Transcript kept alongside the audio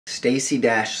Stacy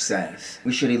Dash says,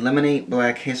 we should eliminate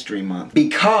Black History Month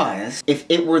because if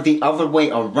it were the other way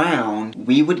around,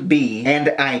 we would be,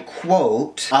 and I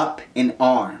quote, up in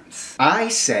arms. I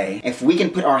say, if we can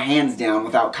put our hands down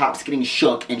without cops getting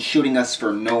shook and shooting us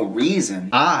for no reason,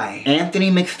 I, Anthony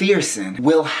McPherson,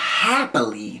 will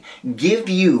happily give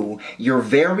you your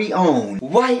very own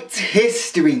White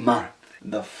History Month.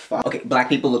 The fuck? Okay, black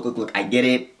people, look, I get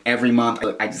it, every month,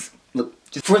 look,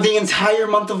 just for the entire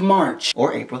month of March,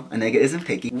 or April, a nigga isn't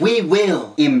picky, we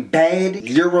will embed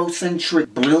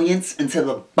Eurocentric brilliance into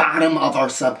the bottom of our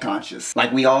subconscious.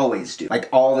 Like we always do. Like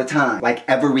all the time. Like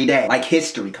every day. Like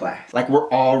history class. Like we're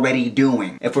already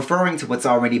doing. If referring to what's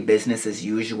already business as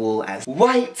usual as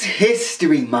White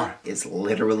History Month is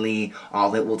literally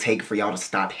all it will take for y'all to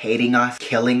stop hating us,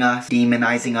 killing us,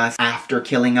 demonizing us, after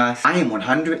killing us,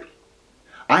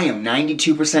 I am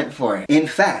 92% for it. In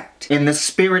fact, in the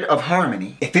spirit of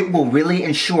harmony, if it will really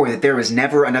ensure that there is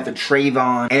never another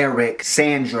Trayvon, Eric,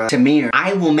 Sandra, Tamir,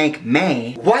 I will make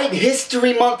May White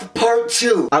History Month Part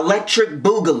 2. Electric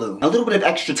Boogaloo. A little bit of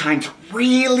extra time to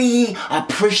really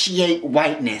appreciate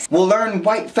whiteness. We'll learn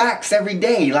white facts every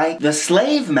day, like the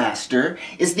slave master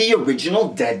is the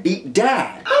original deadbeat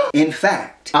dad. In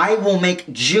fact, I will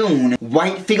make June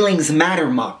White Feelings Matter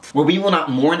Month, where we will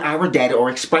not mourn our dead or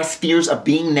express fears of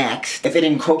being next if it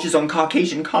encroaches on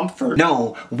Caucasian comfort.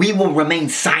 No, we will remain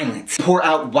silent, pour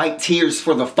out white tears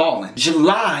for the fallen.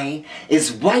 July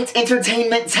is White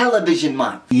Entertainment Television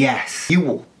Month. Yes, you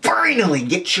will finally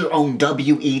get your own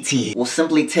WET. We'll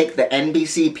simply take the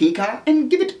NBC Peacock and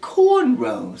give it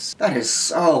cornrows. That is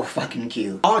so fucking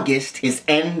cute. August is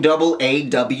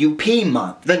NAAWP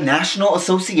Month, the National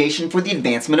Association for the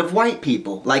Advancement of White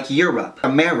People, like Europe,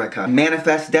 America,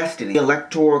 Manifest Destiny, the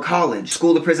Electoral College,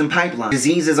 School to Prison Pipeline,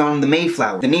 Diseases on the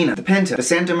Mayflower, the Nina, the Pinta, the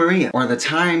Santa Maria, or the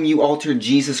time you altered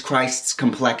Jesus Christ's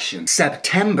complexion.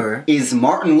 September is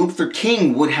Martin Luther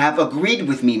King would have agreed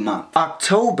with me month.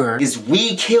 October is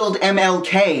We Killed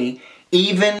MLK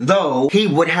even though he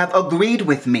would have agreed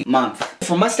with me month.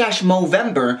 For Mustache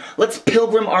Movember, let's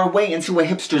pilgrim our way into a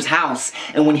hipster's house,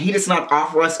 and when he does not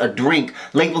offer us a drink,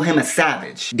 label him a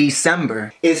savage.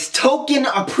 December is Token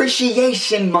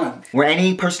Appreciation Month, where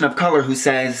any person of color who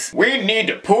says, we need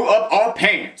to pull up our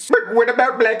pants, but what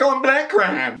about black on black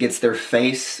crime, gets their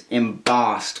face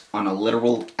embossed on a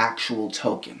literal actual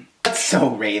token. That's so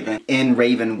Raven. In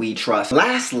Raven we trust.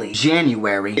 Lastly,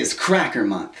 January is Cracker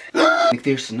Month.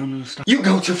 McPherson, no, stop. You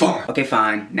go too far. Okay,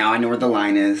 fine. Now I know where the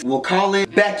line is. We'll call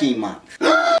it Becky Month.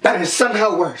 That is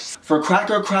somehow worse. For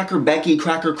Cracker Becky,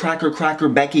 Cracker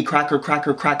Becky,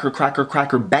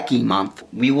 Cracker Becky Month,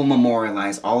 we will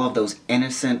memorialize all of those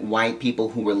innocent white people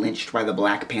who were lynched by the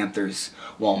Black Panthers,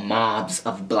 while mobs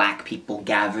of black people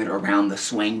gathered around the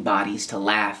swaying bodies to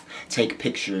laugh, take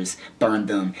pictures, burn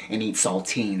them, and eat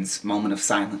saltines. Moment of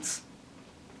silence.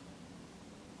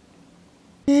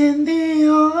 In the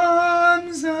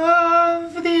arms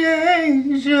of the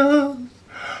angels,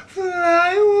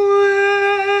 fly away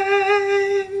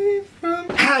from...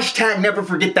 Hashtag never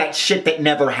forget that shit that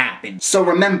never happened. So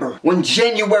remember, when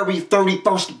January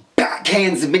 31st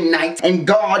backhands midnight and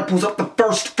God pulls up the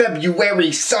first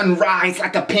February sunrise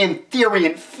like a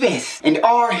Pantherian fist and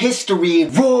our history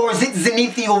roars its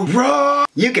zenithal roar,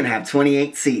 you can have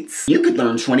 28 seats. You could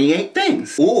learn 28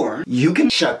 things. Or you can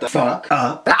shut the fuck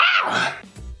up. Ah!